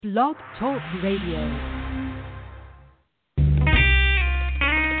Blog Talk Radio.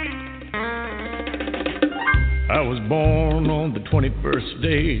 I was born on the 21st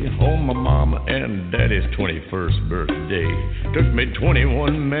day, on my mama and daddy's 21st birthday. Took me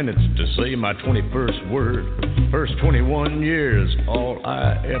 21 minutes to say my 21st word. First 21 years, all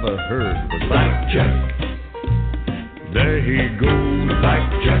I ever heard was blackjack. There he goes,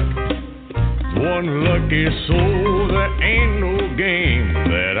 blackjack. One lucky soul, there ain't no game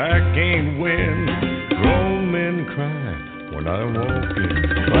that I can't win. Grown men cry when I walk in,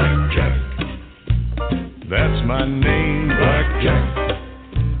 blackjack. That's my name, blackjack.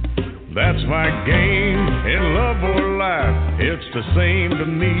 That's my game, in love or life, it's the same to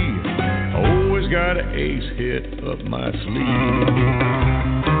me. Always got an ace hit up my sleeve.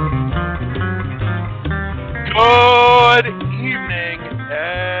 Good evening,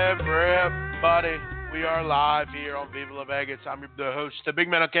 everybody. We are live here on Viva La Vegas. I'm the host, the Big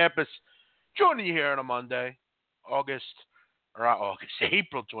Man on Campus, joining you here on a Monday, April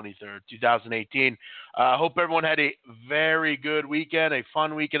 23rd, 2018. Hope everyone had a very good weekend, a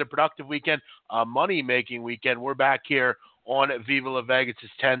fun weekend, a productive weekend, a money-making weekend. We're back here on Viva La Vegas.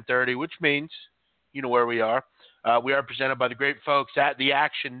 It's 10:30, which means you know where we are. We are presented by the great folks at the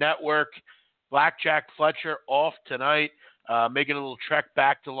Action Network. Blackjack Fletcher off tonight, making a little trek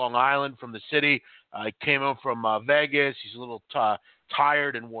back to Long Island from the city. He came home from Vegas. He's a little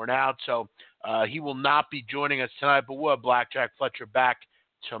tired and worn out, so he will not be joining us tonight, but we'll have Blackjack Fletcher back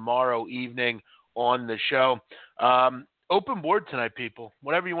tomorrow evening on the show. Open board tonight, people.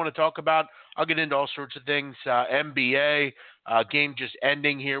 Whatever you want to talk about, I'll get into all sorts of things. NBA, game just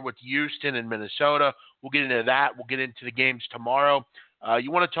ending here with Houston and Minnesota. We'll get into that. We'll get into the games tomorrow.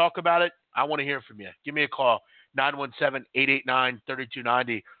 You want to talk about it? I want to hear from you. Give me a call,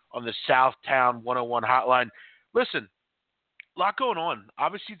 917-889-3290 on the Southtown 101 hotline. Listen, a lot going on.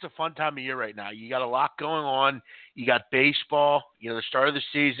 Obviously, it's a fun time of year right now. You got a lot going on. You got baseball, the start of the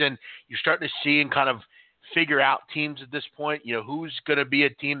season. You're starting to see and kind of figure out teams at this point. Who's going to be a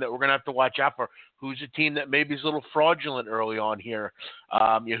team that we're going to have to watch out for. Who's a team that maybe is a little fraudulent early on here.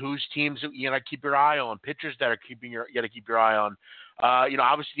 Whose teams that you got to keep your eye on. Pitchers that are you got to keep your eye on.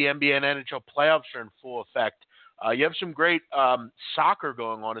 Obviously, the NBA and NHL playoffs are in full effect. You have some great soccer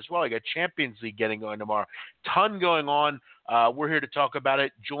going on as well. You got Champions League getting going tomorrow. Ton going on. We're here to talk about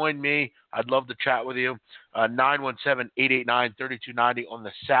it. Join me. I'd love to chat with you. 917-889-3290 on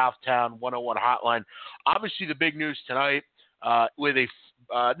the Southtown 101 hotline. Obviously, the big news tonight with a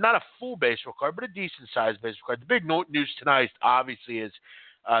not a full baseball card, but a decent-sized baseball card. The big news tonight, obviously, is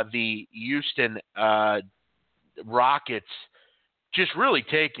the Houston Rockets just really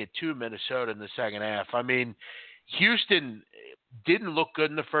take it to Minnesota in the second half. I mean, Houston didn't look good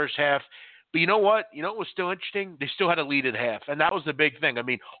in the first half, but you know what? You know what was still interesting? They still had a lead at half, and that was the big thing. I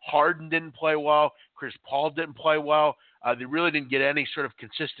mean, Harden didn't play well. Chris Paul didn't play well. They really didn't get any sort of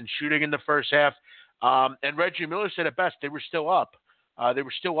consistent shooting in the first half. And Reggie Miller said it best. They were still up. They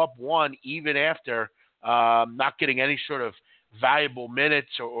were still up one even after not getting any sort of valuable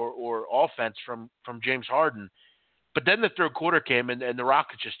minutes or offense from James Harden. But then the third quarter came, and the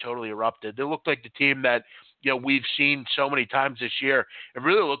Rockets just totally erupted. They looked like the team that we've seen so many times this year. It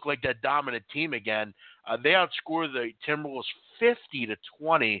really looked like that dominant team again. They outscored the Timberwolves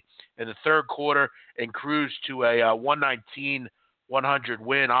 50-20 in the third quarter and cruised to a 119-100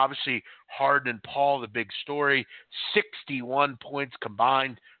 win. Obviously, Harden and Paul, the big story. 61 points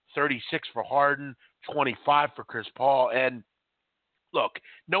combined, 36 for Harden, 25 for Chris Paul, and look,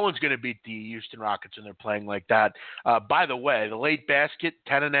 no one's going to beat the Houston Rockets when they're playing like that. By the way, the late basket,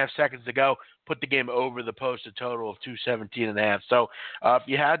 10.5 seconds to go, put the game over the post, a total of 217.5. So if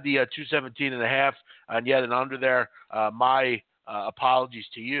you had the 217.5 and you had an under there, my apologies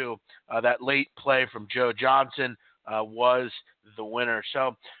to you. That late play from Joe Johnson was the winner.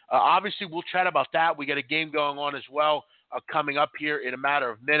 So obviously we'll chat about that. We got a game going on as well coming up here in a matter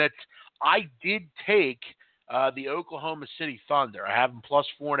of minutes. I did take the Oklahoma City Thunder. I have them plus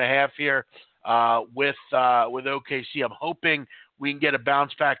 4.5 here with OKC. I'm hoping we can get a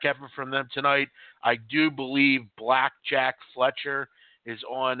bounce back effort from them tonight. I do believe Blackjack Fletcher is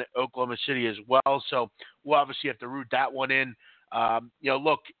on Oklahoma City as well, so we'll obviously have to root that one in.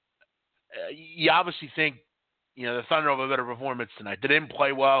 Look, you obviously think the Thunder have a better performance tonight. They didn't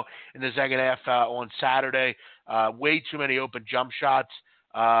play well in the second half on Saturday. Way too many open jump shots.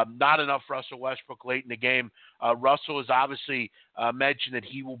 Not enough Russell Westbrook late in the game. Russell has obviously mentioned that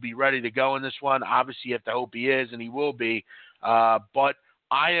he will be ready to go in this one. Obviously, you have to hope he is, and he will be. But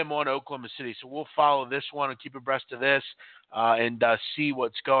I am on Oklahoma City, so we'll follow this one and keep abreast of this and see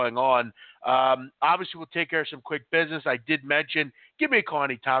what's going on. Obviously, we'll take care of some quick business. I did mention, give me a call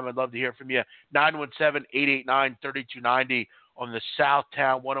anytime. I'd love to hear from you. 917-889-3290 on the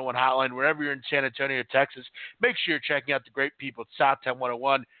Southtown 101 hotline. Wherever you're in San Antonio, Texas, make sure you're checking out the great people at Southtown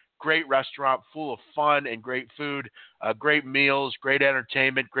 101. Great restaurant, full of fun and great food, great meals, great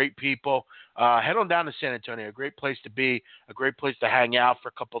entertainment, great people. Head on down to San Antonio, a great place to be, a great place to hang out for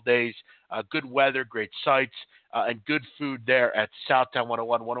a couple of days. Good weather, great sights, and good food there at Southtown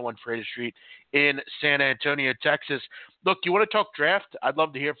 101 Freighter Street in San Antonio, Texas. Look, you want to talk draft? I'd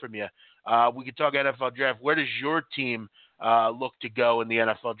love to hear from you. We can talk NFL draft. Where does your team look to go in the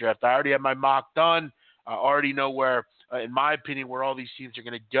NFL draft? I already have my mock done. I already know where, in my opinion, where all these teams are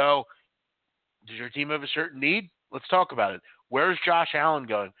going to go. Does your team have a certain need? Let's talk about it. Where's Josh Allen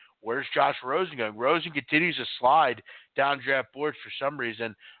going? Where's Josh Rosen going? Rosen continues to slide down draft boards for some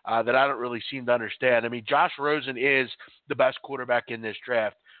reason that I don't really seem to understand. I mean, Josh Rosen is the best quarterback in this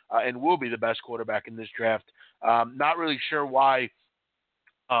draft and will be the best quarterback in this draft. Not really sure why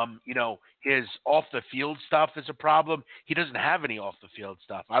his off-the-field stuff is a problem. He doesn't have any off-the-field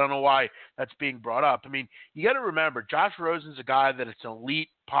stuff. I don't know why that's being brought up. I mean, you got to remember, Josh Rosen's a guy that is an elite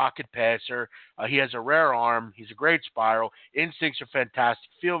pocket passer. He has a rare arm. He's a great spiral. Instincts are fantastic.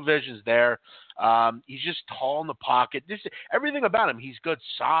 Field vision's there. He's just tall in the pocket. Everything about him. He's good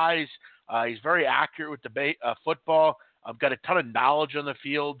size. He's very accurate with the football. Got a ton of knowledge on the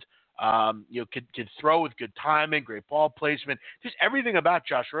field. Can throw with good timing, great ball placement. Just everything about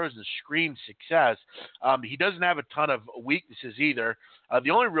Josh Rosen screams success. He doesn't have a ton of weaknesses either. The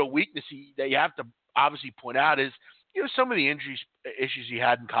only real weakness that you have to obviously point out is, some of the injury issues he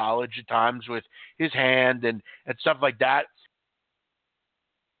had in college at times with his hand and stuff like that.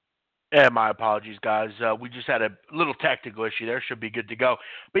 And my apologies, guys. We just had a little technical issue there. Should be good to go.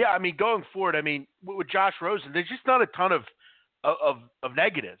 But, yeah, I mean, going forward, I mean, with Josh Rosen, there's just not a ton of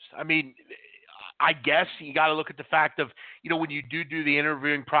negatives. I mean, I guess you got to look at the fact of, when you do the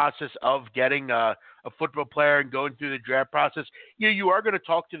interviewing process of getting a football player and going through the draft process, you are going to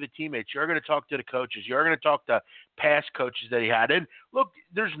talk to the teammates. You're going to talk to the coaches. You're going to talk to past coaches that he had. And look,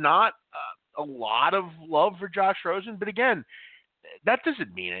 there's not a lot of love for Josh Rosen, but again, that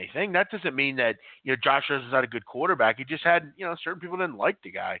doesn't mean anything. That doesn't mean that, Josh Rosen's not a good quarterback. He just had, certain people didn't like the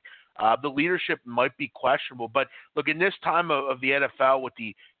guy. The leadership might be questionable, but look, in this time of the NFL with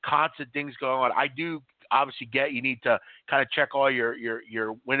the constant things going on, I do obviously get you need to kind of check all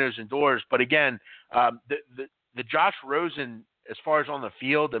your windows and doors. But again, the Josh Rosen, as far as on the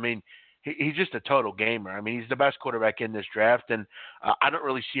field, I mean, he's just a total gamer. I mean, he's the best quarterback in this draft, and I don't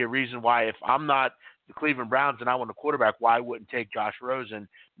really see a reason why, if I'm not the Cleveland Browns and I want a quarterback, why I wouldn't take Josh Rosen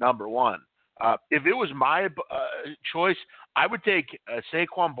number one. If it was my choice, I would take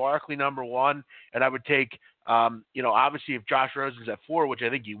Saquon Barkley number one, and I would take, obviously if Josh Rosen's at 4, which I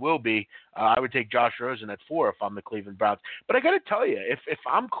think he will be, I would take Josh Rosen at 4 if I'm the Cleveland Browns. But I got to tell you, if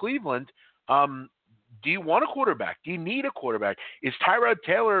I'm Cleveland, do you want a quarterback? Do you need a quarterback? Is Tyrod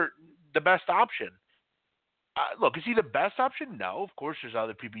Taylor the best option? Look, is he the best option? No, of course there's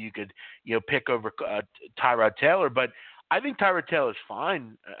other people you could, pick over Tyrod Taylor, but I think Tyrod Taylor's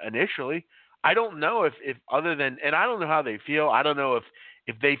fine initially. I don't know if other than, and I don't know how they feel. I don't know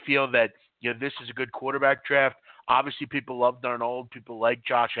if they feel that, this is a good quarterback draft. Obviously, people love Darnold. People like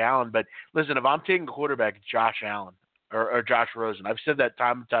Josh Allen. But listen, if I'm taking a quarterback, it's Josh Allen or Josh Rosen. I've said that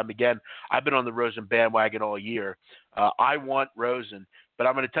time and time again. I've been on the Rosen bandwagon all year. I want Rosen. But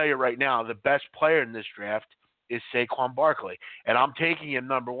I'm going to tell you right now, the best player in this draft is Saquon Barkley. And I'm taking him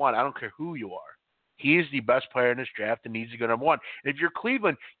number one. I don't care who you are. He is the best player in this draft and needs to go number one. And if you're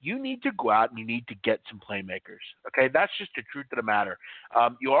Cleveland, you need to go out and you need to get some playmakers. Okay, that's just the truth of the matter.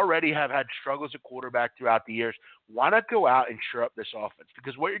 You already have had struggles at quarterback throughout the years. Why not go out and shore up this offense?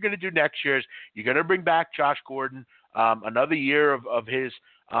 Because what you're going to do next year is you're going to bring back Josh Gordon, another year of his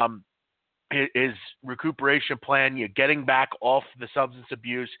recuperation plan. You're getting back off the substance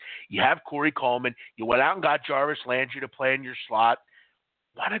abuse. You have Corey Coleman. You went out and got Jarvis Landry to play in your slot.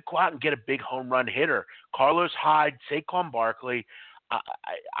 Why not go out and get a big home run hitter? Carlos Hyde, Saquon Barkley.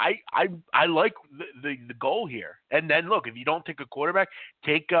 I like the goal here. And then look, if you don't take a quarterback,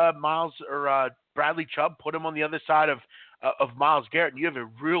 take Miles or Bradley Chubb, put him on the other side of Myles Garrett, and you have a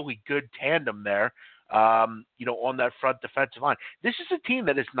really good tandem there. On that front defensive line. This is a team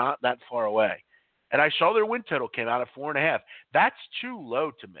that is not that far away. And I saw their win total came out at 4.5. That's too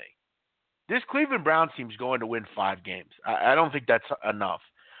low to me. This Cleveland Browns team is going to win 5 games. I don't think that's enough.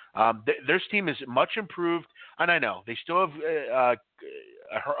 Their team is much improved, and I know they still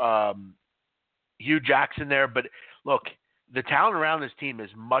have Hugh Jackson there. But look, the talent around this team is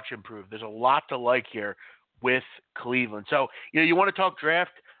much improved. There's a lot to like here with Cleveland. So, you want to talk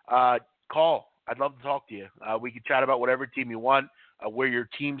draft, call. I'd love to talk to you. We can chat about whatever team you want, where your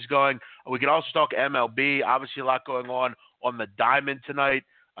team's going. We can also talk MLB. Obviously, a lot going on the diamond tonight.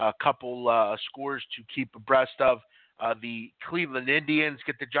 A couple scores to keep abreast of. The Cleveland Indians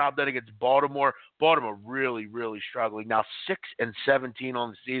get the job done against Baltimore. Baltimore really, really struggling. Now 6-17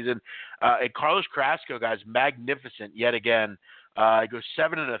 on the season. And Carlos Carrasco, guys, magnificent yet again. He goes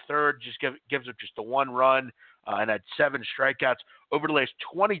 7 1/3, just gives up just the 1 run, and had 7 strikeouts. Over the last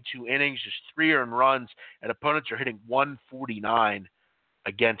 22 innings, just 3 earned runs, and opponents are hitting 149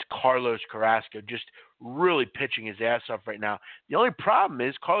 against Carlos Carrasco, just really pitching his ass off right now. The only problem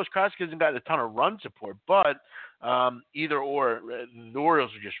is Carlos Carrasco hasn't got a ton of run support, but either or, the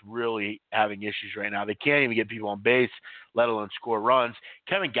Orioles are just really having issues right now. They can't even get people on base, let alone score runs.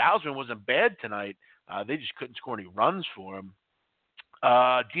 Kevin Gausman wasn't bad tonight. They just couldn't score any runs for him.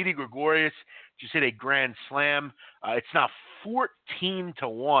 Didi Gregorius just hit a grand slam. It's now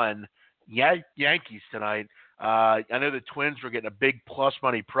 14-1 Yankees tonight. I know the Twins were getting a big plus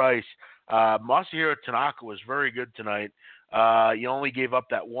money price. Masahiro Tanaka was very good tonight. He only gave up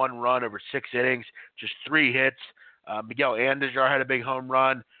that 1 run over 6 innings, just 3 hits. Miguel Andujar had a big home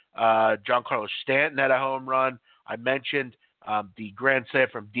run. Giancarlo Stanton had a home run. I mentioned the grand slam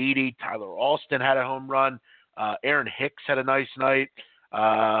from Didi. Tyler Alston had a home run. Aaron Hicks had a nice night.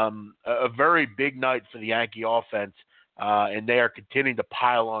 A very big night for the Yankee offense, and they are continuing to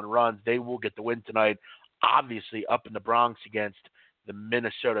pile on runs. They will get the win tonight, obviously up in the Bronx against the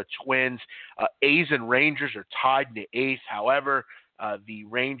Minnesota Twins. A's and Rangers are tied in the 8th. However, the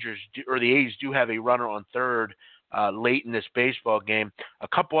A's do have a runner on third late in this baseball game. A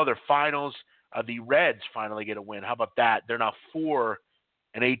couple other finals. The Reds finally get a win. How about that? They're now 4-18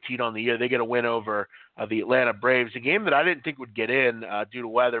 on the year. They get a win over the Atlanta Braves, a game that I didn't think would get in due to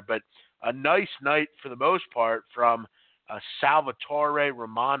weather, but a nice night for the most part from Salvatore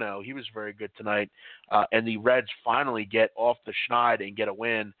Romano. He was very good tonight, and the Reds finally get off the schneid and get a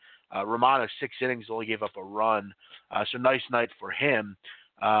win. Romano, 6 innings, only gave up a run, so nice night for him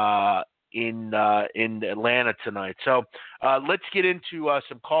in Atlanta tonight. So let's get into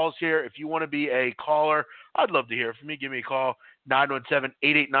some calls here. If you want to be a caller, I'd love to hear from you. Give me a call,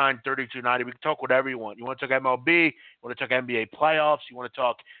 917-889-3290. We can talk whatever you want. You want to talk MLB? You want to talk NBA playoffs? You want to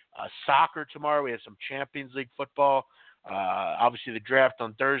talk soccer tomorrow? We have some Champions League football. Obviously, the draft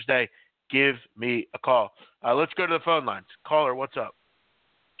on Thursday. Give me a call. Let's go to the phone lines. Caller, what's up?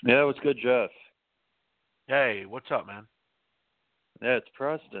 Yeah, what's good, Jeff? Hey, what's up, man? Yeah, it's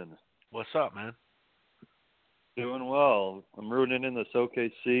Preston. What's up, man? Doing well. I'm rooting in this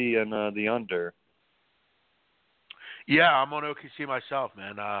OKC and the under. Yeah, I'm on OKC myself,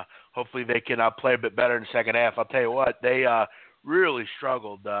 man. Hopefully they can play a bit better in the second half. I'll tell you what, they really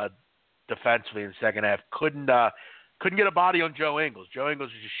struggled defensively in the second half. Couldn't get a body on Joe Ingles. Joe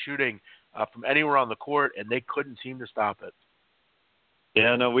Ingles was just shooting from anywhere on the court, and they couldn't seem to stop it.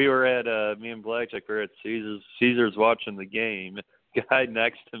 Yeah, no, we were at me and Blackjack were at Caesars watching the game. Guy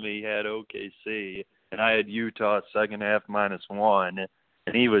next to me had OKC, and I had Utah second half -1,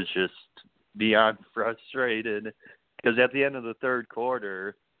 and he was just beyond frustrated because at the end of the third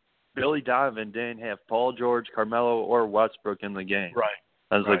quarter, Billy Donovan didn't have Paul George, Carmelo, or Westbrook in the game. Right.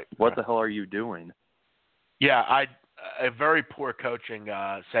 I was like, what the hell are you doing? Yeah, a very poor coaching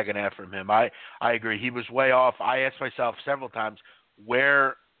second half from him. I agree. He was way off. I asked myself several times,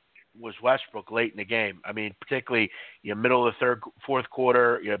 where was Westbrook late in the game? I mean, particularly middle of the fourth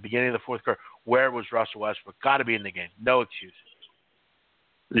quarter, beginning of the fourth quarter. Where was Russell Westbrook? Got to be in the game. No excuses.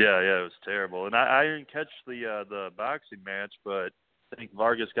 Yeah, it was terrible. And I didn't catch the boxing match, but I think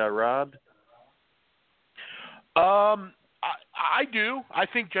Vargas got robbed. I do. I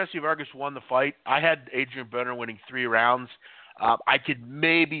think Jesse Vargas won the fight. I had Adrian Broner winning 3 rounds. I could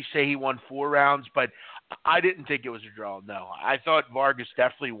maybe say he won 4 rounds, but I didn't think it was a draw. No, I thought Vargas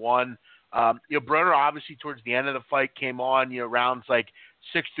definitely won. Broner obviously towards the end of the fight came on. Rounds like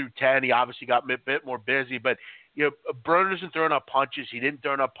 6 through 10. He obviously got a bit more busy, but Broner isn't throwing up punches. He didn't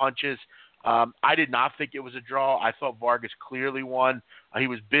throw up punches. I did not think it was a draw. I thought Vargas clearly won. He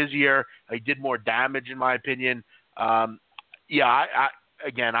was busier. He did more damage, in my opinion. I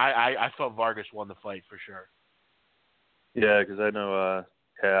thought Vargas won the fight for sure. Yeah, because I know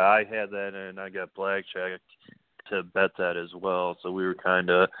I had that, and I got Blackjack to bet that as well. So we were kind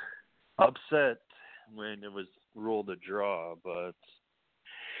of upset when it was ruled a draw, but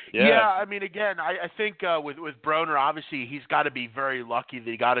yeah. I mean, again, I think with Broner, obviously he's got to be very lucky that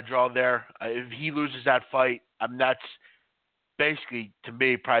he got a draw there. If he loses that fight, that's basically, to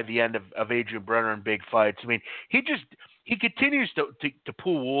me, probably the end of Adrian Broner in big fights. I mean, he he continues to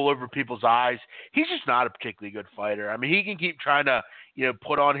pull wool over people's eyes. He's just not a particularly good fighter. I mean, he can keep trying to,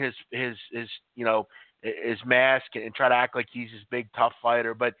 put on his mask and try to act like he's this big tough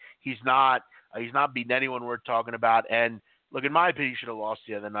fighter, but he's not. He's not beating anyone worth talking about. And look, in my opinion, he should have lost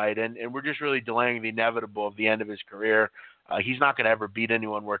the other night. And we're just really delaying the inevitable of the end of his career. He's not going to ever beat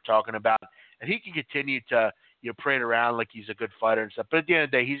anyone worth talking about, and he can continue to parade around like he's a good fighter and stuff. But at the end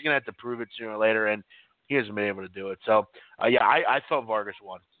of the day, he's going to have to prove it sooner or later, and he hasn't been able to do it. So, I thought Vargas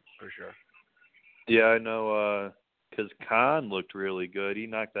won for sure. Yeah, I know, because Khan looked really good. He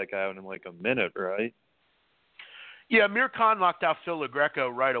knocked that guy out in like a minute, right? Yeah, Amir Khan knocked out Phil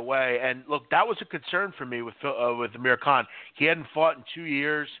LaGreco right away, and look, that was a concern for me with Amir Khan. He hadn't fought in 2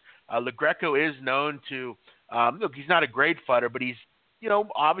 years. LaGreco is known to look. He's not a great fighter, but he's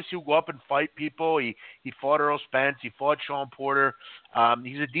obviously will go up and fight people. He fought Earl Spence. He fought Sean Porter.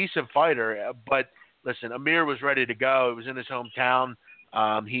 He's a decent fighter, but listen, Amir was ready to go. It was in his hometown.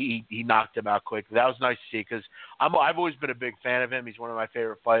 He knocked him out quick. That was nice to see because I've always been a big fan of him. He's one of my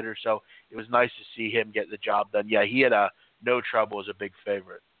favorite fighters, so it was nice to see him get the job done. Yeah, he had no trouble as a big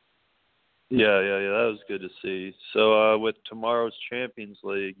favorite. Yeah, that was good to see. So with tomorrow's Champions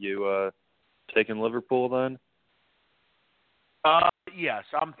League, you taking Liverpool then? Yes,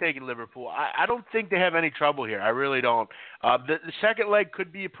 I'm taking Liverpool. I don't think they have any trouble here. I really don't. The second leg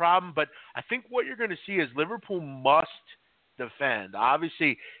could be a problem, but I think what you're going to see is Liverpool must defend.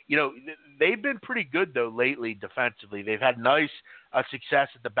 Obviously, they've been pretty good, though, lately defensively. They've had nice success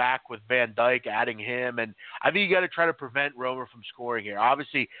at the back with Van Dijk, adding him, and I think you got to try to prevent Roma from scoring here.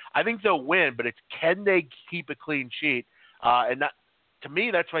 Obviously, I think they'll win, but it's can they keep a clean sheet? And that, to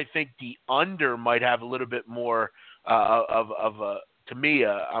me, that's why I think the under might have a little bit more to me,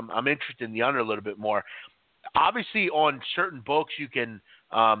 I'm interested in the under a little bit more. Obviously, on certain books, you can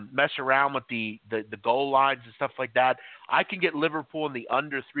mess around with the goal lines and stuff like that. I can get Liverpool in the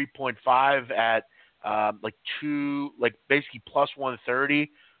under 3.5 at basically plus 130.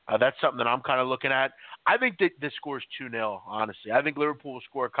 That's something that I'm kind of looking at. I think that this score's 2-0, honestly. I think Liverpool will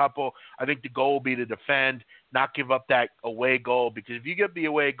score a couple. I think the goal will be to defend, not give up that away goal, because if you get the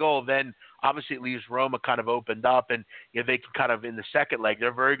away goal, then obviously it leaves Roma kind of opened up, and they can kind of, in the second leg,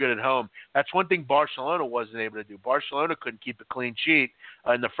 they're very good at home. That's one thing Barcelona wasn't able to do. Barcelona couldn't keep a clean sheet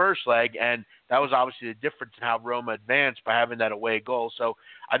in the first leg, and that was obviously the difference in how Roma advanced by having that away goal. So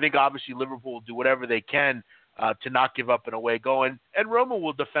I think obviously Liverpool will do whatever they can to not give up an away goal, and Roma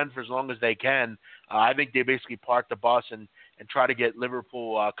will defend for as long as they can. I think they basically park the bus and try to get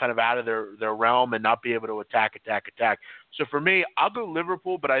Liverpool kind of out of their realm and not be able to attack. So for me, I'll go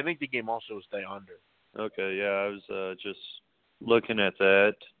Liverpool, but I think the game also will stay under. Okay, yeah, I was just looking at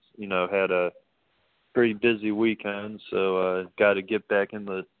that. Had a pretty busy weekend, so got to get back in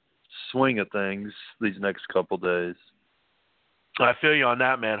the swing of things these next couple days. I feel you on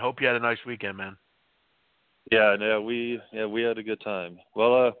that, man. Hope you had a nice weekend, man. Yeah, we had a good time.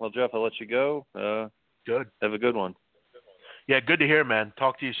 Well, Jeff, I'll let you go. Good. Have a good one. Yeah, good to hear, man.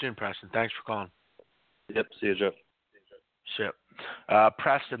 Talk to you soon, Preston. Thanks for calling. Yep. See you, Jeff. Shit.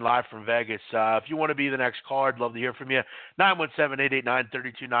 Preston, live from Vegas. If you want to be the next caller, I'd love to hear from you.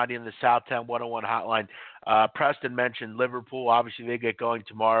 917-889-3290 in the Southtown 101 hotline. Preston mentioned Liverpool. Obviously, they get going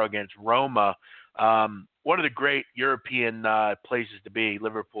tomorrow against Roma. One of the great European places to be,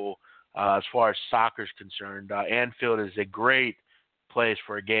 Liverpool, as far as soccer is concerned. Anfield is a great place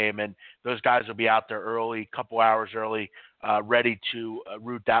for a game, and those guys will be out there early, a couple hours early, ready to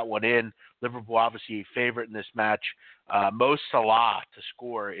root that one in. Liverpool obviously a favorite in this match. Mo Salah to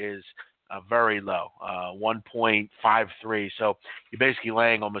score is very low, 1.53. So you're basically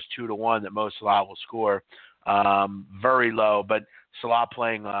laying almost 2-1 that Mo Salah will score. Very low, but Salah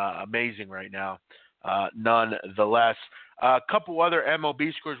playing amazing right now, nonetheless. A couple other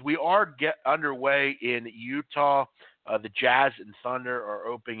MLB scores. We are underway in Utah. The Jazz and Thunder are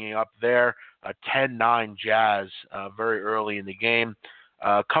opening up there. 10-9 Jazz very early in the game.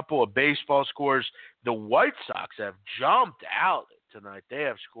 A couple of baseball scores. The White Sox have jumped out tonight. They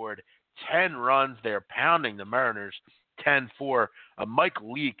have scored 10 runs. They're pounding the Mariners 10-4. Mike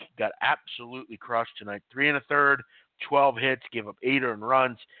Leake got absolutely crushed tonight. 3 1/3, 12 hits, gave up 8 earned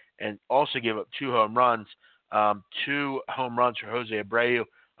runs, and also gave up 2 home runs. 2 home runs for Jose Abreu.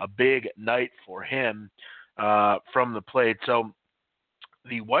 A big night for him from the plate. So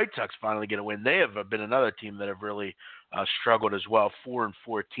the White Sox finally get a win. They have been another team that have really struggled as well,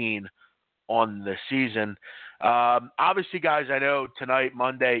 4-14 on the season. Obviously, guys, I know tonight,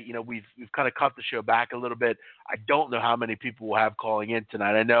 Monday, we've kind of cut the show back a little bit. I don't know how many people will have calling in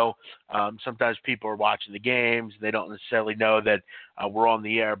tonight. I know sometimes people are watching the games. They don't necessarily know that we're on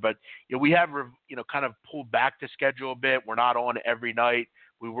the air. But we have, kind of pulled back the schedule a bit. We're not on every night.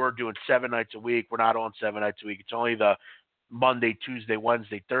 We were doing 7 nights a week. We're not on 7 nights a week. It's only the Monday, Tuesday,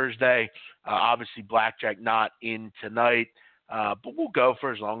 Wednesday, Thursday. Obviously, Blackjack not in tonight. But we'll go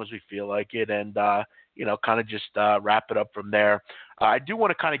for as long as we feel like it and, kind of just wrap it up from there. I do want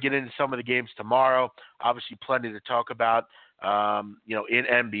to kind of get into some of the games tomorrow. Obviously, plenty to talk about, in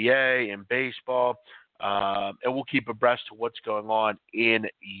NBA and baseball. And we'll keep abreast to what's going on in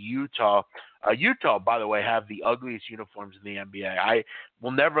Utah. Utah, by the way, have the ugliest uniforms in the NBA. I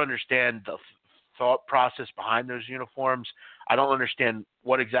will never understand the thought process behind those uniforms. I don't understand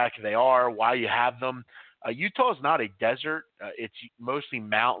what exactly they are, why you have them. Utah is not a desert. It's mostly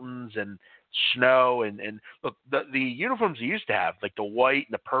mountains and snow. And look, the uniforms they used to have, like the white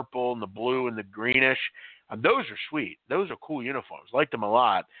and the purple and the blue and the greenish, those are sweet. Those are cool uniforms. Like them a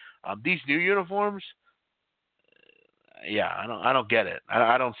lot. These new uniforms, I don't get it.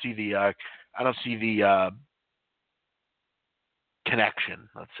 I don't see the connection.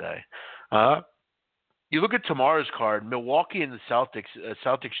 Let's say. You look at tomorrow's card, Milwaukee and the Celtics.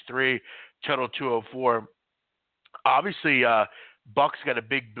 Celtics 3, total 204. Obviously, Bucks got a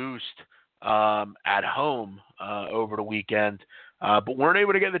big boost at home over the weekend, but weren't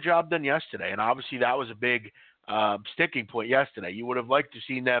able to get the job done yesterday. And obviously, that was a big sticking point yesterday. You would have liked to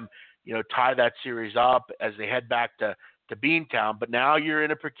seen them, tie that series up as they head back to Beantown. But now you're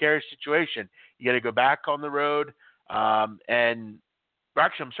in a precarious situation. You got to go back on the road, and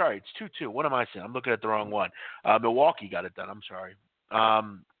actually, I'm sorry, it's 2-2. What am I saying? I'm looking at the wrong one. Milwaukee got it done. I'm sorry.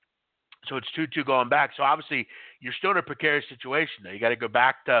 So it's 2-2 going back. So obviously, you're still in a precarious situation. Now you got to go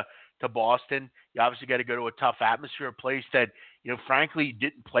back to Boston. You obviously got to go to a tough atmosphere, a place that frankly, you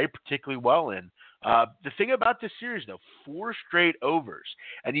didn't play particularly well in. The thing about this series, though, 4 straight overs,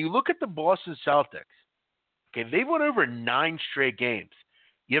 and you look at the Boston Celtics. Okay, they've won over 9 straight games.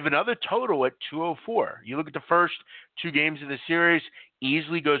 You have another total at 204. You look at the first 2 games of the series,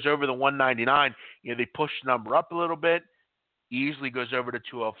 easily goes over the 199. They push the number up a little bit, easily goes over to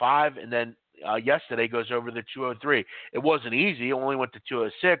 205, and then yesterday goes over the 203. It wasn't easy. It only went to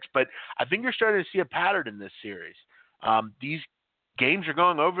 206, but I think you're starting to see a pattern in this series. These games are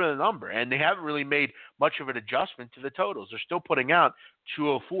going over the number, and they haven't really made much of an adjustment to the totals. They're still putting out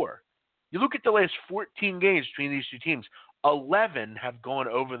 204. You look at the last 14 games between these two teams, 11 have gone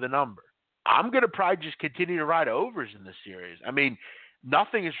over the number. I'm going to probably just continue to ride overs in this series. I mean,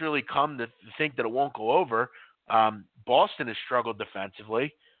 nothing has really come to think that it won't go over. Boston has struggled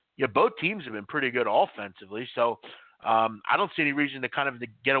defensively. Both teams have been pretty good offensively, so I don't see any reason to kind of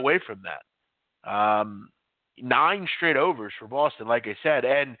get away from that. 9 straight overs for Boston, like I said,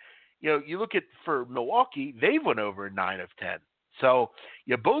 and you look at for Milwaukee, they've went over 9 of 10. So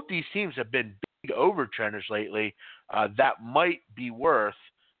both these teams have been big overtrenders lately. That might be worth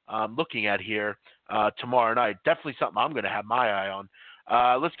looking at here tomorrow night. Definitely something I'm going to have my eye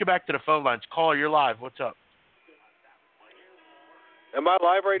on. Let's get back to the phone lines. Caller, you're live. What's up? Am I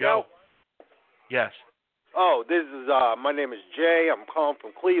live right now? Yes. Oh, this is my name is Jay. I'm calling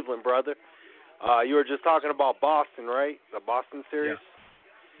from Cleveland, brother. You were just talking about Boston, right? The Boston series.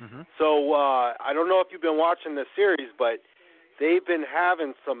 Yeah. Mm-hmm. So I don't know if you've been watching the series, but they've been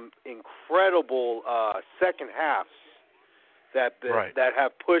having some incredible second halves that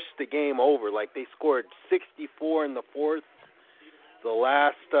have pushed the game over. Like they scored 64 in the fourth, the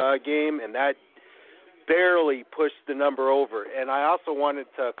last game, and that barely pushed the number over. And I also wanted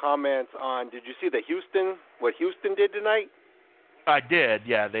to comment on, did you see what Houston did tonight? I did,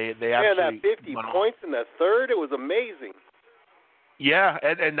 yeah. They that 50 points in the third, it was amazing. Yeah,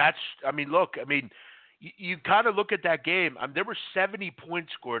 and that's, you kind of look at that game. There were 70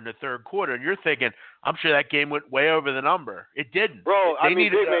 points scored in the third quarter, and you're thinking, I'm sure that game went way over the number. It didn't. Bro, Big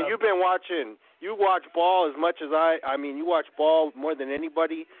Man, you've been watching. You watch ball as much as you watch ball more than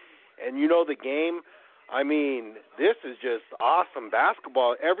anybody, and you know the game. This is just awesome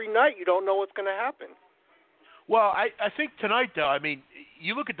basketball. Every night you don't know what's going to happen. Well, I think tonight, though,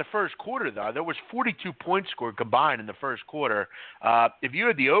 you look at the first quarter, though, there was 42 points scored combined in the first quarter. If you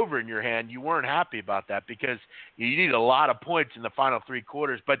had the over in your hand, you weren't happy about that because you need a lot of points in the final 3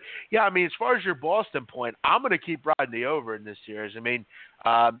 quarters. But, yeah, as far as your Boston point, I'm going to keep riding the over in this series.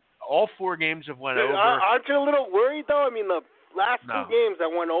 All 4 games have went over. Aren't you a little worried, though? The last 2 games that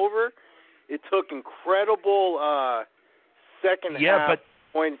went over, it took incredible second half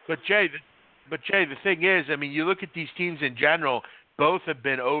points. But Jay, the thing is, you look at these teams in general, both have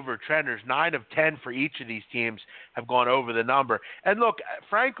been over trenders. 9 of 10 for each of these teams have gone over the number. And look,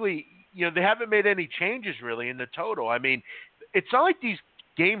 frankly, they haven't made any changes really in the total. I mean, it's not like these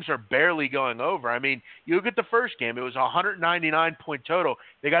games are barely going over. I mean, you look at the first game, it was a 199-point total.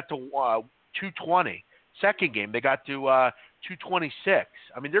 They got to 220. Second game, they got to 226.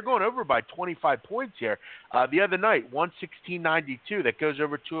 I mean, they're going over by 25 points here. The other night, 116.92. That goes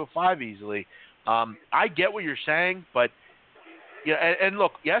over 205 easily. I get what you're saying, but and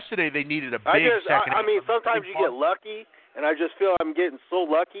look, yesterday they needed a big second. I mean, sometimes you get lucky, and I just feel I'm getting so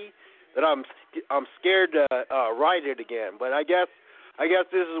lucky that I'm scared to ride it again. But I guess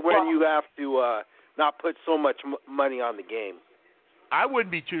this is when you have to not put so much money on the game. I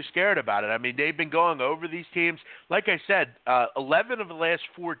wouldn't be too scared about it. I mean, they've been going over these teams. Like I said, 11 of the last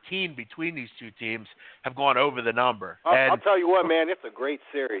 14 between these two teams have gone over the number. I'll tell you what, man, it's a great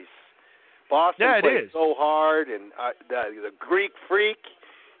series. Boston plays so hard, and the Greek Freak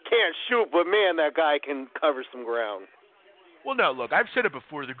can't shoot, but, man, that guy can cover some ground. Well, no, look, I've said it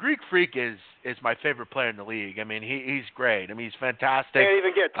before. The Greek Freak is my favorite player in the league. I mean, he's great. I mean, he's fantastic. Can't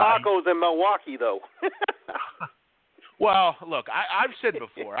even get tacos in Milwaukee, though. Well, look, I've said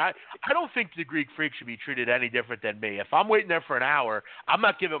before, I don't think the Greek Freak should be treated any different than me. If I'm waiting there for an hour, I'm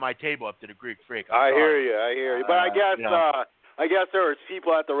not giving my table up to the Greek Freak. I hear you. But I guess there was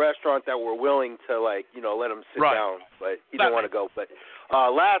people at the restaurant that were willing to, let him sit down, but he didn't want to go. But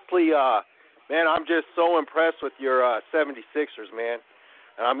lastly, man, I'm just so impressed with your 76ers, man.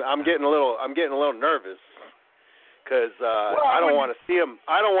 And I'm getting a little nervous because I don't want to see him.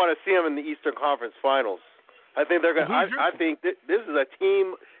 I don't want to see him in the Eastern Conference Finals. I think they're going. I think this is a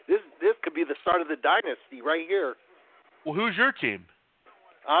team. This could be the start of the dynasty right here. Well, who's your team?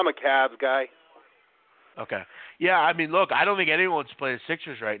 I'm a Cavs guy. Okay. Yeah, I mean, look, I don't think anyone's playing the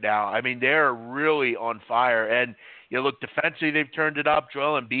Sixers right now. I mean, they're really on fire. And, look, defensively, they've turned it up.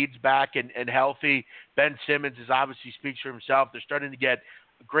 Joel Embiid's back and healthy. Ben Simmons obviously speaks for himself. They're starting to get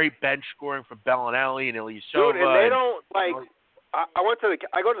great bench scoring from Bellinelli and Ilyasova. Dude, and they don't, I go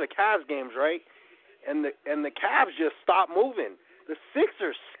to the Cavs games, right? And the Cavs just stop moving. The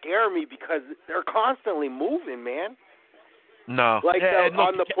Sixers scare me because they're constantly moving, man. No,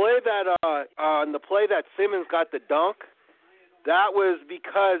 on the play that Simmons got the dunk, that was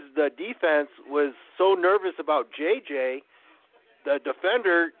because the defense was so nervous about JJ. The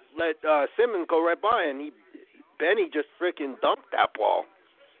defender let Simmons go right by, and Benny just freaking dunked that ball.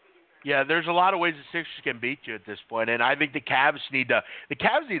 Yeah, there's a lot of ways the Sixers can beat you at this point, and I think the Cavs need to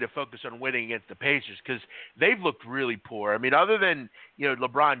focus on winning against the Pacers because they've looked really poor. I mean, other than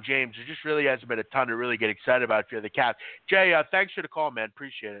LeBron James, there just really hasn't been a ton to really get excited about for the Cavs. Jay, thanks for the call, man.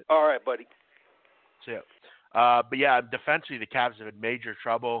 Appreciate it. All right, buddy. See ya. But yeah, defensively, the Cavs have had major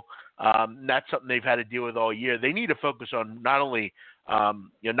trouble. That's something they've had to deal with all year. They need to focus on not only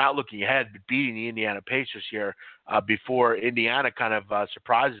not looking ahead, but beating the Indiana Pacers here before Indiana kind of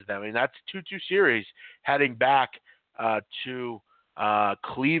surprises them. I mean, that's a 2-2 series heading back to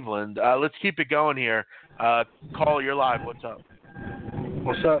Cleveland. Let's keep it going here. Call, you're live. What's up?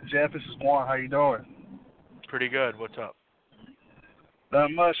 What's up, Jeff? This is Juan. How you doing? Pretty good. What's up?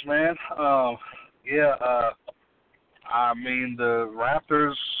 Not much, man. I mean, the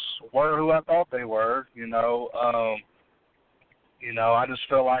Raptors were who I thought they were. I just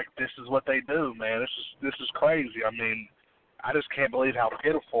feel like this is what they do, man. This is crazy. I mean, I just can't believe how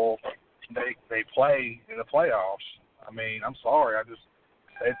pitiful they play in the playoffs. I mean, I'm sorry.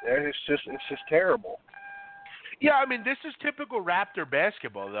 It's just terrible. Yeah, I mean, this is typical Raptor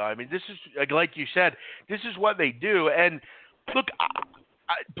basketball, though. I mean, this is, like you said, this is what they do. And, look,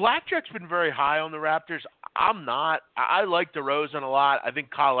 Blackjack's been very high on the Raptors. I'm not. I like DeRozan a lot. I think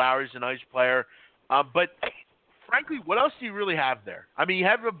Kyle Lowry's a nice player. But, frankly, what else do you really have there? I mean, you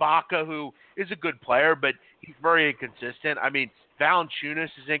have Ibaka, who is a good player, but he's very inconsistent. I mean, Valanciunas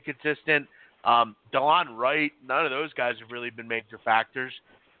is inconsistent. Delon Wright, none of those guys have really been major factors.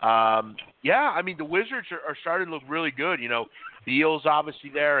 I mean, the Wizards are starting to look really good. Beal's obviously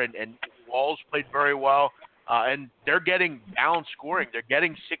there, and Wall's played very well. And they're getting balanced scoring. They're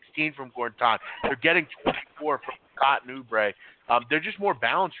getting 16 from Gortat. They're getting 24 from Scott and Oubre. They're just more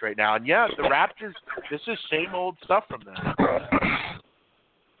balanced right now. And, yeah, the Raptors, this is same old stuff from them.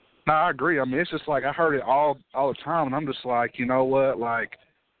 No, I agree. I mean, it's just like I heard it all the time, and I'm just like, you know what? Like,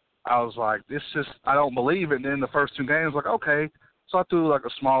 I was like, I don't believe it. And then the first two games, like, okay. So I threw like a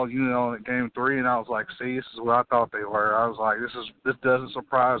small unit on it, game 3, and I was like, see, this is what I thought they were. I was like, this doesn't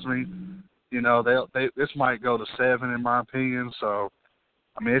surprise me. This might go to 7 in my opinion. So,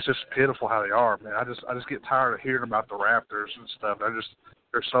 I mean, it's just pitiful how they are, man. I just get tired of hearing about the Raptors and stuff.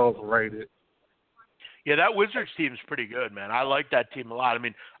 They're so overrated. Yeah, that Wizards team is pretty good, man. I like that team a lot. I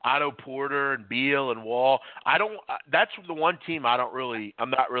mean, Otto Porter and Beal and Wall. That's the one team I'm not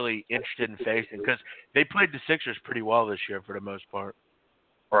really interested in facing because they played the Sixers pretty well this year for the most part.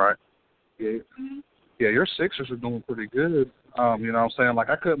 Right. Yeah. Yeah, your Sixers are doing pretty good. You know what I'm saying? Like,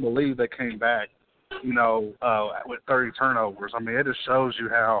 I couldn't believe they came back, with 30 turnovers. I mean, it just shows you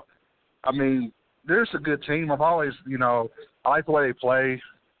how, I mean, they're just a good team. I've always, I like the way they play.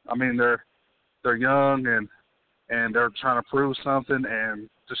 I mean, they're young and they're trying to prove something and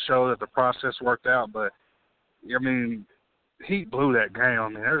to show that the process worked out. But, I mean, Heat blew that game. I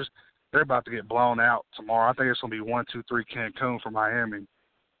mean, they're about to get blown out tomorrow. I think it's going to be 1-2-3 Cancun for Miami.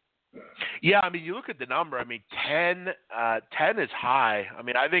 Yeah, I mean, you look at the number. I mean, 10 is high. I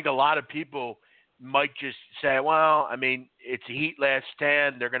mean, I think a lot of people might just say, well, I mean, it's a Heat last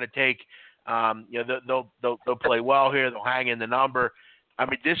stand. They're going to take, they'll play well here. They'll hang in the number. I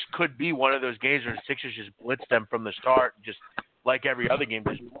mean, this could be one of those games where the Sixers just blitz them from the start, just like every other game,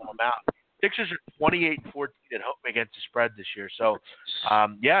 just blow them out. Sixers are 28-14 at home against the spread this year. So,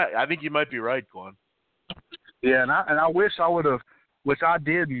 yeah, I think you might be right, Glenn. Yeah, and I wish I would have. Which I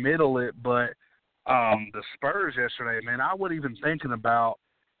did middle it, but the Spurs yesterday, man, I wasn't even thinking about,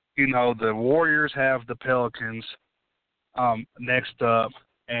 the Warriors have the Pelicans next up,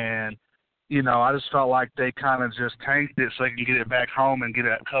 and, I just felt like they kind of just tanked it so they can get it back home and get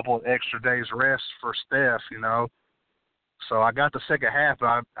a couple of extra days rest for Steph, So I got the second half,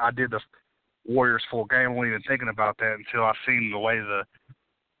 but I did the Warriors full game. I wasn't even thinking about that until I seen the way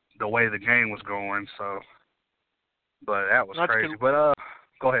the game was going, so. But that was crazy. Good. But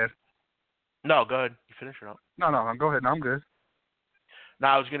go ahead. No, go ahead. You finish or not? No, go ahead. No, I'm good. No,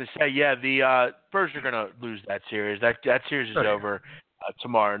 I was going to say, yeah, the Spurs are going to lose that series. That series is over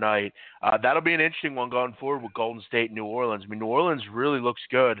tomorrow night. That'll be an interesting one going forward with Golden State and New Orleans. I mean, New Orleans really looks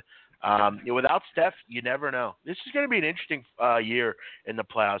good. Without Steph, you never know. This is going to be an interesting year in the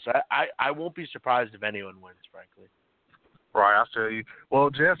playoffs. I won't be surprised if anyone wins, frankly. Right, I feel you.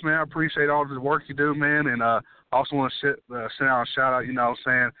 Well, Jeff, man, I appreciate all the work you do, man, and also want to send out a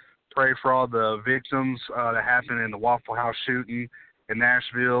shout-out, pray for all the victims that happened in the Waffle House shooting in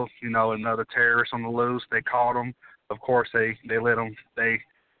Nashville, another terrorist on the loose. They caught him. Of course, they let him.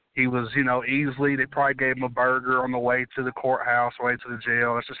 He was, easily, they probably gave him a burger on the way to the courthouse, way to the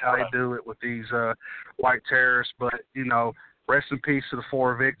jail. That's just how they do it with these white terrorists. But, rest in peace to the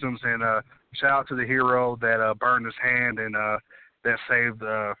 4 victims, and shout out to the hero that burned his hand and that saved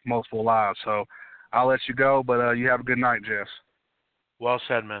multiple lives. So I'll let you go, but you have a good night, Jeff. Well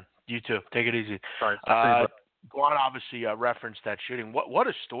said, man. You too. Take it easy. Sorry. Guan obviously referenced that shooting. What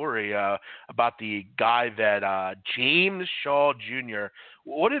a story about the guy that James Shaw Jr.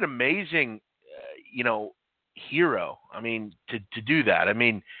 What an amazing, hero. I mean, to do that. I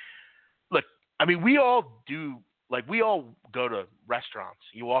mean, look. I mean, we all do. Like, we all go to restaurants.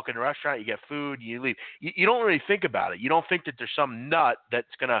 You walk in a restaurant, you get food, you leave. You don't really think about it. You don't think that there's some nut that's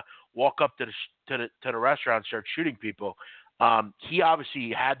gonna walk up to the restaurant and start shooting people. He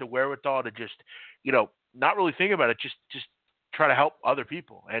obviously had the wherewithal to just, not really think about it, just try to help other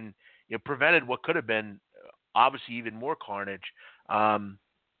people, and prevented what could have been obviously even more carnage.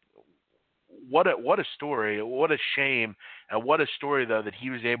 What a story! What a shame, and what a story though that he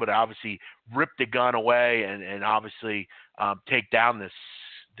was able to obviously rip the gun away and obviously take down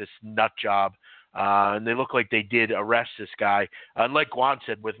this nut job. And they look like they did arrest this guy, and like Juan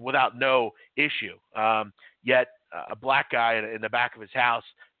said, without no issue. Yet a black guy in the back of his house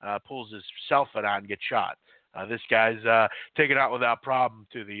pulls his cell phone out and gets shot. This guy's taken out without problem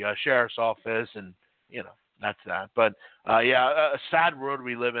to the sheriff's office, and that's that. But, a sad world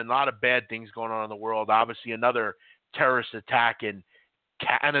we live in. A lot of bad things going on in the world. Obviously, another terrorist attack in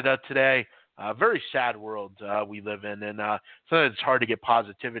Canada today. Very sad world we live in. And sometimes it's hard to get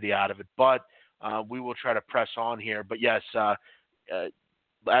positivity out of it. But we will try to press on here. But, yes,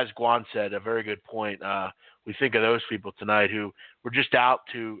 as Guan said, a very good point. We think of those people tonight who were just out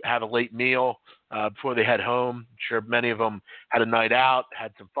to have a late meal before they head home. I'm sure many of them had a night out,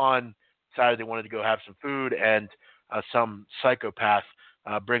 had some fun, decided they wanted to go have some food, and some psychopath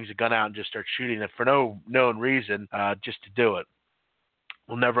brings a gun out and just starts shooting them for no known reason, just to do it.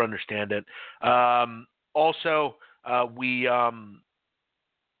 We'll never understand it. Also,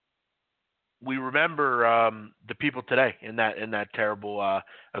 we remember the people today in that terrible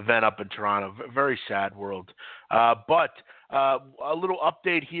event up in Toronto. Very sad world. But a little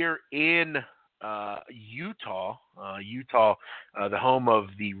update here in Utah. Utah, the home of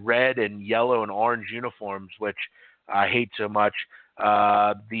the red and yellow and orange uniforms, which I hate so much.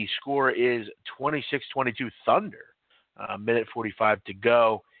 The score is 26-22 Thunder. Minute 45 to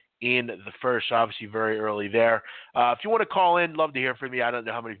go in the first, obviously very early there. If you want to call in, love to hear from you. I don't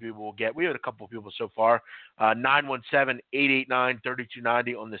know how many people we'll get. We had a couple of people so far.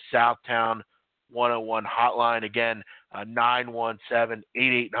 917-889-3290 on the Southtown 101 hotline. Again,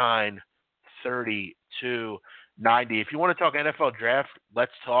 917-889-3290. If you want to talk NFL draft,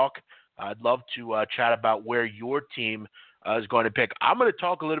 let's talk. I'd love to chat about where your team is going to pick. I'm going to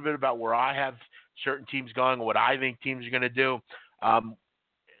talk a little bit about where I have certain teams going, what I think teams are going to do.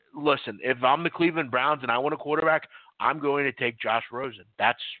 Listen, if I'm the Cleveland Browns and I want a quarterback, I'm going to take Josh Rosen.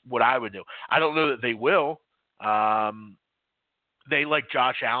 That's what I would do. I don't know that they will. They like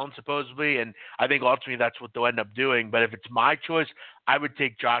Josh Allen, supposedly, and I think ultimately that's what they'll end up doing. But if it's my choice, I would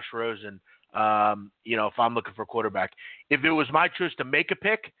take Josh Rosen, if I'm looking for a quarterback. If it was my choice to make a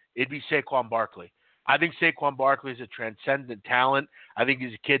pick, it'd be Saquon Barkley. I think Saquon Barkley is a transcendent talent. I think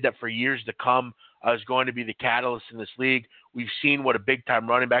he's a kid that for years to come is going to be the catalyst in this league. We've seen what a big-time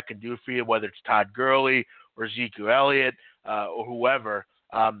running back can do for you, whether it's Todd Gurley or Ezekiel Elliott or whoever.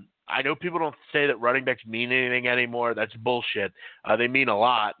 I know people don't say that running backs mean anything anymore. That's bullshit. They mean a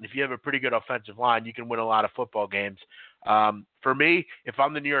lot. And if you have a pretty good offensive line, you can win a lot of football games. For me, if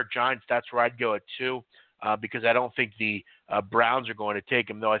I'm the New York Giants, that's where I'd go at 2 because I don't think the Browns are going to take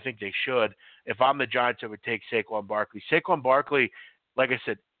him, though I think they should. If I'm the Giants, I would take Saquon Barkley. Saquon Barkley, like I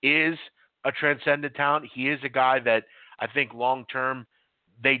said, is a transcendent talent. He is a guy that I think long-term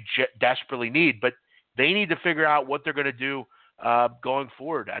they desperately need, but they need to figure out what they're going to do going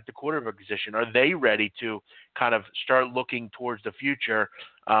forward at the quarterback position. Are they ready to kind of start looking towards the future,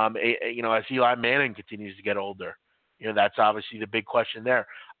 as Eli Manning continues to get older? That's obviously the big question there.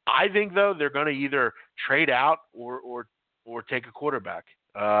 I think, though, they're going to either trade out or take a quarterback.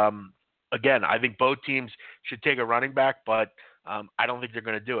 Again, I think both teams should take a running back, but I don't think they're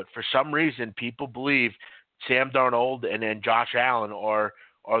going to do it. For some reason, people believe Sam Darnold and Josh Allen are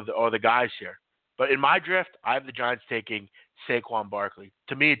the guys here. But in my draft, I have the Giants taking Saquon Barkley.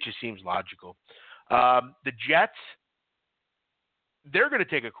 To me, it just seems logical. The Jets, they're going to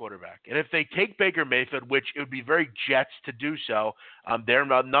take a quarterback. And if they take Baker Mayfield, which it would be very Jets to do so, they're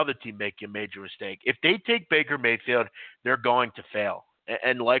another team making a major mistake. If they take Baker Mayfield, they're going to fail.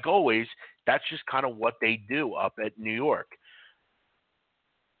 And like always, that's just kind of what they do up at New York.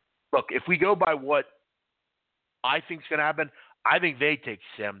 Look, if we go by what I think is going to happen, I think they take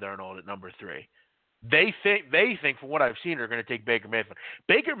Sam Darnold at number 3. They think, from what I've seen, they're going to take Baker Mayfield.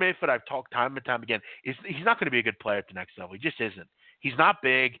 Baker Mayfield, I've talked time and time again, he's not going to be a good player at the next level. He just isn't. He's not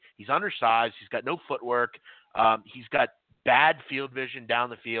big. He's undersized. He's got no footwork. He's got bad field vision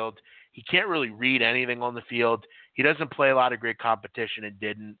down the field. He can't really read anything on the field. He doesn't play a lot of great competition and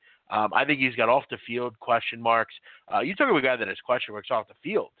didn't. I think he's got off the field question marks. You talk about a guy that has question marks off the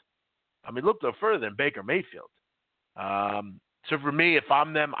field. I mean, look no further than Baker Mayfield. So for me, if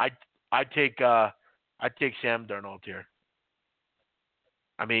I'm them, I'd take Sam Darnold here.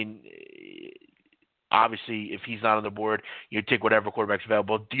 I mean, obviously, if he's not on the board, you take whatever quarterback's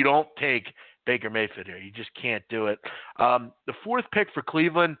available. You don't take Baker Mayfield here. You just can't do it. The 4th pick for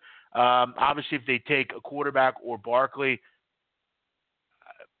Cleveland, obviously, if they take a quarterback or Barkley,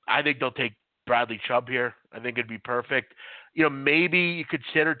 I think they'll take Bradley Chubb here. I think it'd be perfect. Maybe you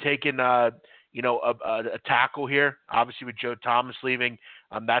consider taking a tackle here. Obviously, with Joe Thomas leaving,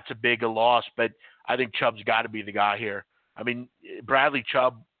 that's a big loss, but I think Chubb's got to be the guy here. I mean, Bradley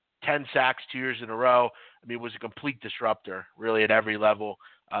Chubb, 10 sacks 2 years in a row. I mean, was a complete disruptor, really, at every level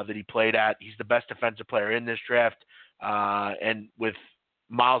that he played at. He's the best defensive player in this draft. And with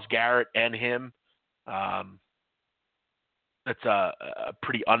Myles Garrett and him, that's a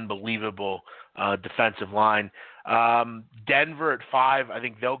pretty unbelievable defensive line. Denver at 5, I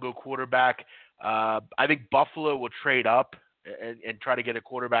think they'll go quarterback. I think Buffalo will trade up and try to get a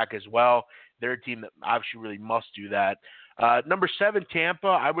quarterback as well. They're a team that obviously really must do that. Number 7, Tampa,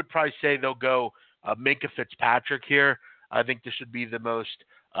 I would probably say they'll go Minkah Fitzpatrick here. I think this would be the most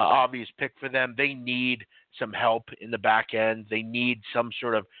obvious pick for them. They need some help in the back end. They need some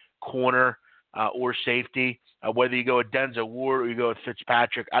sort of corner or safety. Whether you go with Denzel Ward or you go with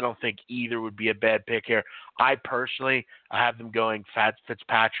Fitzpatrick, I don't think either would be a bad pick here. I have them going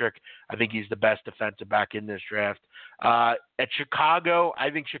Fitzpatrick. I think he's the best defensive back in this draft. At Chicago,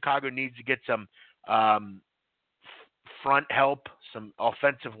 I think Chicago needs to get some front help, some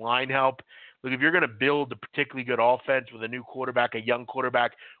offensive line help. Look, if you're going to build a particularly good offense with a new quarterback, a young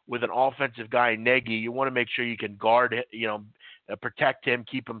quarterback, with an offensive guy, Nagy, you want to make sure you can guard, protect him,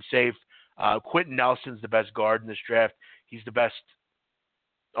 keep him safe. Quentin Nelson's the best guard in this draft. He's the best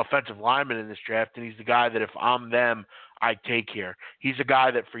offensive lineman in this draft, and he's the guy that if I'm them, I take here. He's a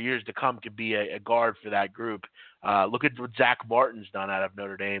guy that for years to come could be a guard for that group. Look at what Zach Martin's done out of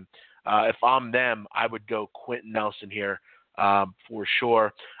Notre Dame. If I'm them, I would go Quentin Nelson here for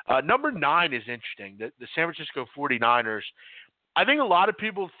sure. Number 9 is interesting. The San Francisco 49ers, I think a lot of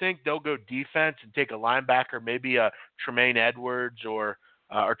people think they'll go defense and take a linebacker, maybe a Tremaine Edwards or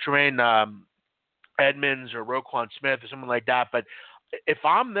Tremaine Edmonds or Roquan Smith or someone like that. But if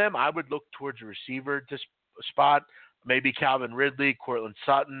I'm them, I would look towards a receiver at this spot, maybe Calvin Ridley, Courtland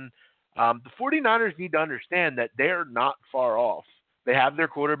Sutton. The 49ers need to understand that they're not far off. They have their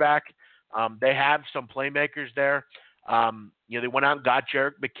quarterback. They have some playmakers there. They went out and got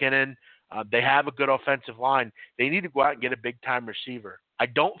Jerick McKinnon. They have a good offensive line. They need to go out and get a big-time receiver. I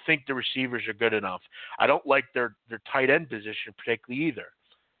don't think the receivers are good enough. I don't like their tight end position particularly either.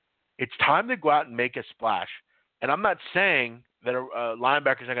 It's time to go out and make a splash. And I'm not saying that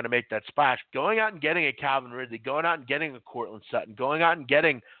linebackers are going to make that splash. Going out and getting a Calvin Ridley, going out and getting a Courtland Sutton, going out and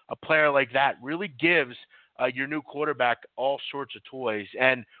getting a player like that really gives your new quarterback all sorts of toys.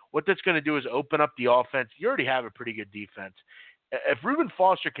 And what that's going to do is open up the offense. You already have a pretty good defense. If Reuben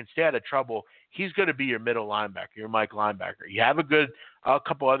Foster can stay out of trouble, he's going to be your middle linebacker, your Mike linebacker. You have a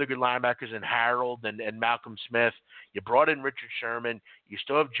couple other good linebackers in Harold and Malcolm Smith. You brought in Richard Sherman. You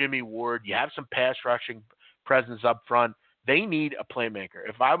still have Jimmy Ward. You have some pass rushing presence up front. They need a playmaker.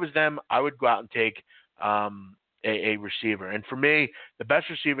 If I was them, I would go out and take a receiver. And for me, the best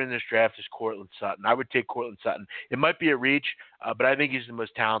receiver in this draft is Courtland Sutton. I would take Courtland Sutton. It might be a reach, but I think he's the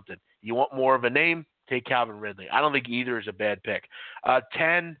most talented. You want more of a name? Take Calvin Ridley. I don't think either is a bad pick.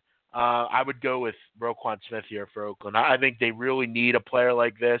 10, I would go with Roquan Smith here for Oakland. I think they really need a player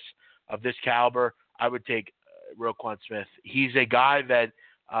like this, of this caliber. I would take Roquan Smith. He's a guy that,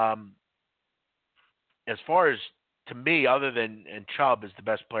 as far as, to me, other than Chubb, is the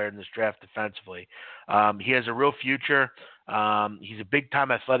best player in this draft defensively. He has a real future. He's a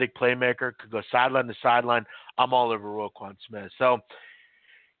big-time athletic playmaker, could go sideline to sideline. I'm all over Roquan Smith. So,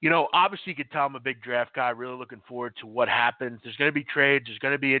 obviously you could tell I'm a big draft guy, really looking forward to what happens. There's going to be trades. There's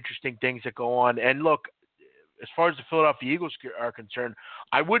going to be interesting things that go on. And look, as far as the Philadelphia Eagles are concerned,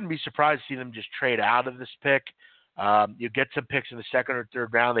 I wouldn't be surprised to see them just trade out of this pick. You get some picks in the second or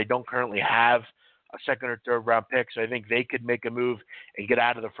third round. They don't currently have a second or third round pick, so I think they could make a move and get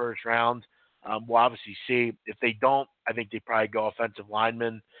out of the first round. We'll obviously see. If they don't, I think they probably go offensive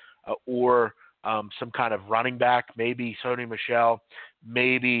lineman or some kind of running back, maybe Sony Michel,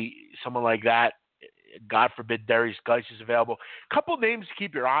 maybe someone like that. God forbid Darius Geis is available. A couple names to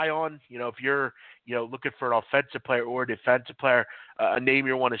keep your eye on. If you're looking for an offensive player or a defensive player, a name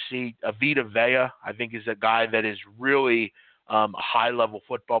you want to see, Vita Vea, I think is a guy that is really a high-level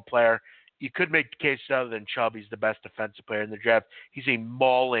football player. You could make the case other than Chubb, he's the best defensive player in the draft. He's a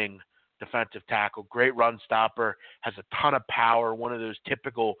mauling defensive tackle, great run stopper, has a ton of power, one of those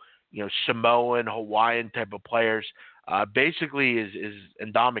typical Samoan, Hawaiian type of players. Basically is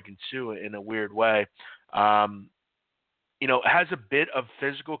Ndamukong Suh in a weird way. Has a bit of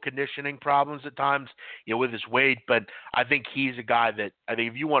physical conditioning problems at times, with his weight, but I think he's a guy that, I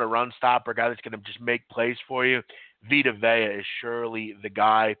think if you want a run stopper, a guy that's going to just make plays for you, Vita Vea is surely the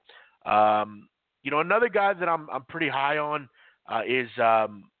guy. Another guy that I'm pretty high on is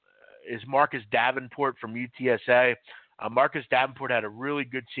Marcus Davenport from UTSA. Marcus Davenport had a really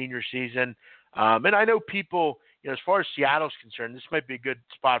good senior season. And I know people, as far as Seattle's concerned, this might be a good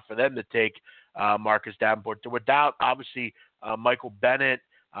spot for them to take Marcus Davenport. They're without, obviously, Michael Bennett.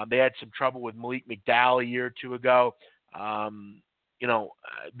 They had some trouble with Malik McDowell a year or two ago.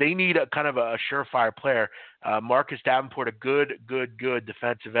 They need a kind of a surefire player. Marcus Davenport, a good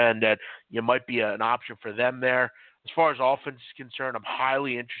defensive end that might be an option for them there. As far as offense is concerned, I'm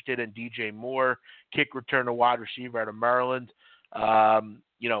highly interested in DJ Moore, kick return to wide receiver out of Maryland.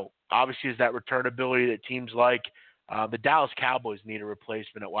 Obviously is that return ability that teams like. The Dallas Cowboys need a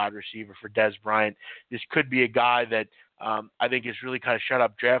replacement at wide receiver for Dez Bryant. This could be a guy that I think is really kind of shut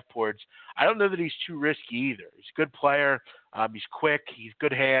up draft boards. I don't know that he's too risky either. He's a good player. He's quick. He's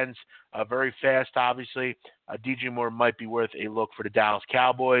good hands, very fast, obviously. DJ Moore might be worth a look for the Dallas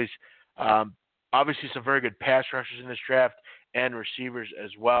Cowboys. Obviously, some very good pass rushers in this draft and receivers as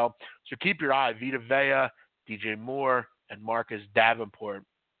well. So keep your eye. Vita Vea, DJ Moore, and Marcus Davenport.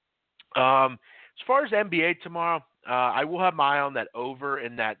 As far as NBA tomorrow, I will have my eye on that over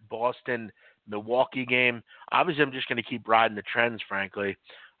in that Boston-Milwaukee game. Obviously, I'm just going to keep riding the trends, frankly.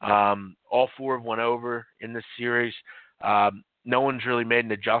 All four have won over in this series. No one's really made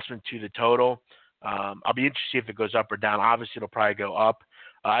an adjustment to the total. I'll be interested to see if it goes up or down. Obviously, it'll probably go up.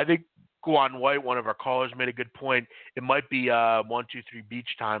 I think Guan White, one of our callers, made a good point. It might be 1-2-3 beach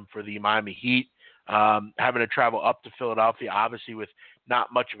time for the Miami Heat, having to travel up to Philadelphia, obviously with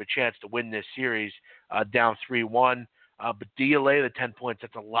not much of a chance to win this series, down 3-1. But do you lay the 10 points?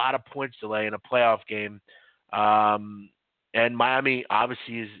 That's a lot of points to lay in a playoff game. And Miami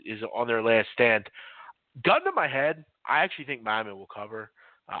obviously is on their last stand. Gun to my head, I actually think Miami will cover.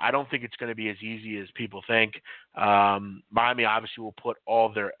 I don't think it's going to be as easy as people think. Miami obviously will put all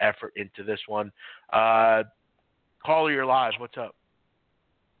of their effort into this one. Caller, you're live. What's up?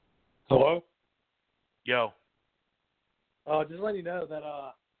 Hello? Yo. Just letting you know that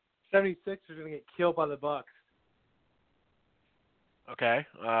 76ers are going to get killed by the Bucks. Okay.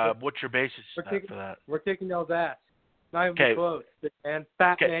 What's your basis for that? We're kicking y'all's ass. Not even close. Man,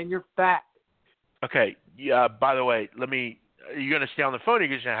 fat man, you're fat. Okay. Yeah. By the way, are you going to stay on the phone or are you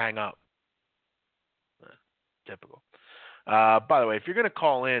going to hang up? Typical. By the way, if you're going to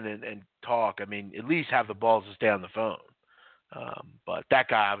call in and talk, I mean, at least have the balls to stay on the phone. But that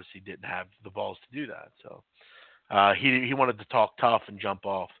guy obviously didn't have the balls to do that. So he wanted to talk tough and jump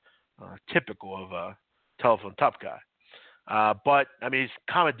off. Typical of a telephone tough guy. But, I mean, his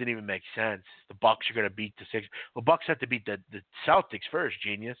comment didn't even make sense. The Bucks are going to beat the Sixers. Well, Bucks have to beat the Celtics first,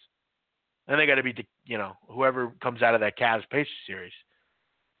 genius. Then they got to beat whoever comes out of that Cavs-Pacers series.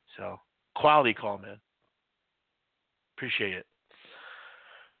 So, quality call, man. Appreciate it.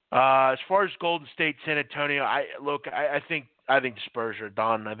 As far as Golden State, San Antonio, I think the Spurs are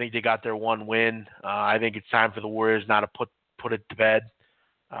done. I think they got their one win. I think it's time for the Warriors now to put it to bed.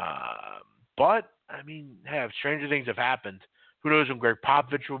 But I mean, stranger things have happened. Who knows when Greg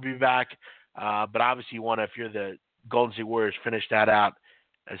Popovich will be back? But obviously, you want to, if you're the Golden State Warriors, finish that out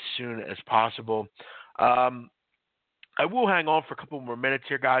as soon as possible. I will hang on for a couple more minutes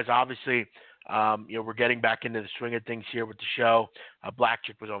here, guys. Obviously, we're getting back into the swing of things here with the show. Black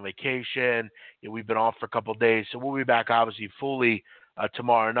Chick was on vacation. We've been off for a couple of days, so we'll be back obviously fully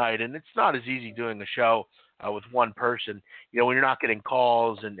tomorrow night. And it's not as easy doing a show with one person. When you're not getting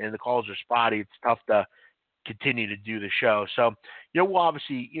calls and the calls are spotty, it's tough to continue to do the show. So, we'll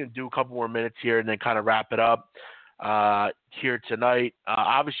obviously do a couple more minutes here and then kind of wrap it up here tonight.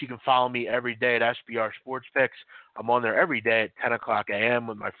 Obviously, you can follow me every day at SBR Sports Picks. I'm on there every day at 10 o'clock a.m.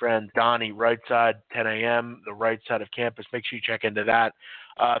 with my friend Donnie, right side, 10 a.m., the right side of campus. Make sure you check into that.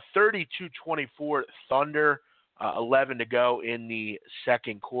 32-24 Thunder, 11 to go in the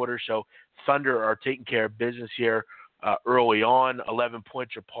second quarter. So Thunder are taking care of business here early on. 11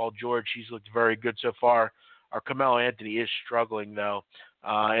 points for Paul George. He's looked very good so far. Our Carmelo Anthony is struggling, though.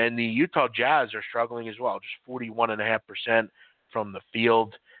 And the Utah Jazz are struggling as well, just 41.5% from the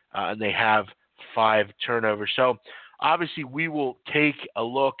field, and they have 5 turnovers. So, obviously, we will take a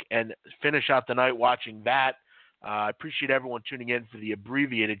look and finish out the night watching that. I appreciate everyone tuning in for the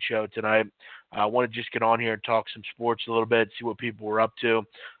abbreviated show tonight. I want to just get on here and talk some sports a little bit, see what people were up to.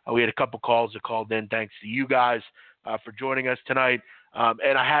 We had a couple calls that called in. Thanks to you guys for joining us tonight.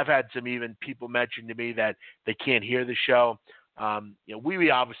 And I have had some even people mention to me that they can't hear the show.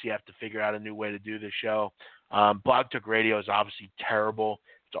 We obviously have to figure out a new way to do this show. Blog Talk Radio is obviously terrible.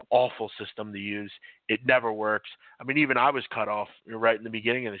 It's an awful system to use. It never works. I mean, even I was cut off right in the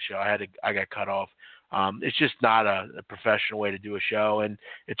beginning of the show. I got cut off. It's just not a professional way to do a show, and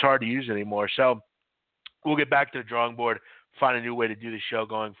it's hard to use anymore. So we'll get back to the drawing board, find a new way to do the show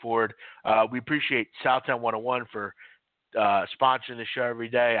going forward. We appreciate Southtown 101 for sponsoring the show every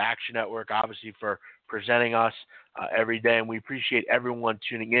day, Action Network, obviously, for presenting us every day, and we appreciate everyone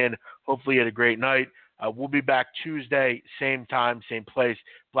tuning in. Hopefully you had a great night. We'll be back Tuesday, same time, same place.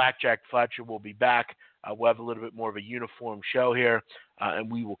 Blackjack Fletcher will be back. We'll have a little bit more of a uniform show here,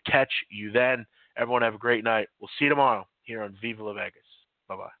 and we will catch you then. Everyone have a great night. We'll see you tomorrow here on Viva La Vegas.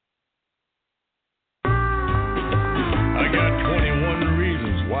 Bye-bye. I got 21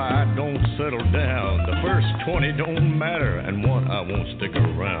 reasons why I don't settle down. The first 20 don't matter, and one I won't stick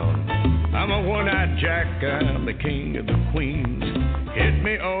around. I'm a one-eyed jack, I'm the king of the queens. Hit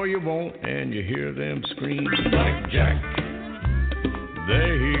me all you want, and you hear them scream. Blackjack,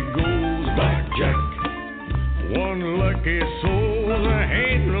 there he goes, Blackjack. One lucky soul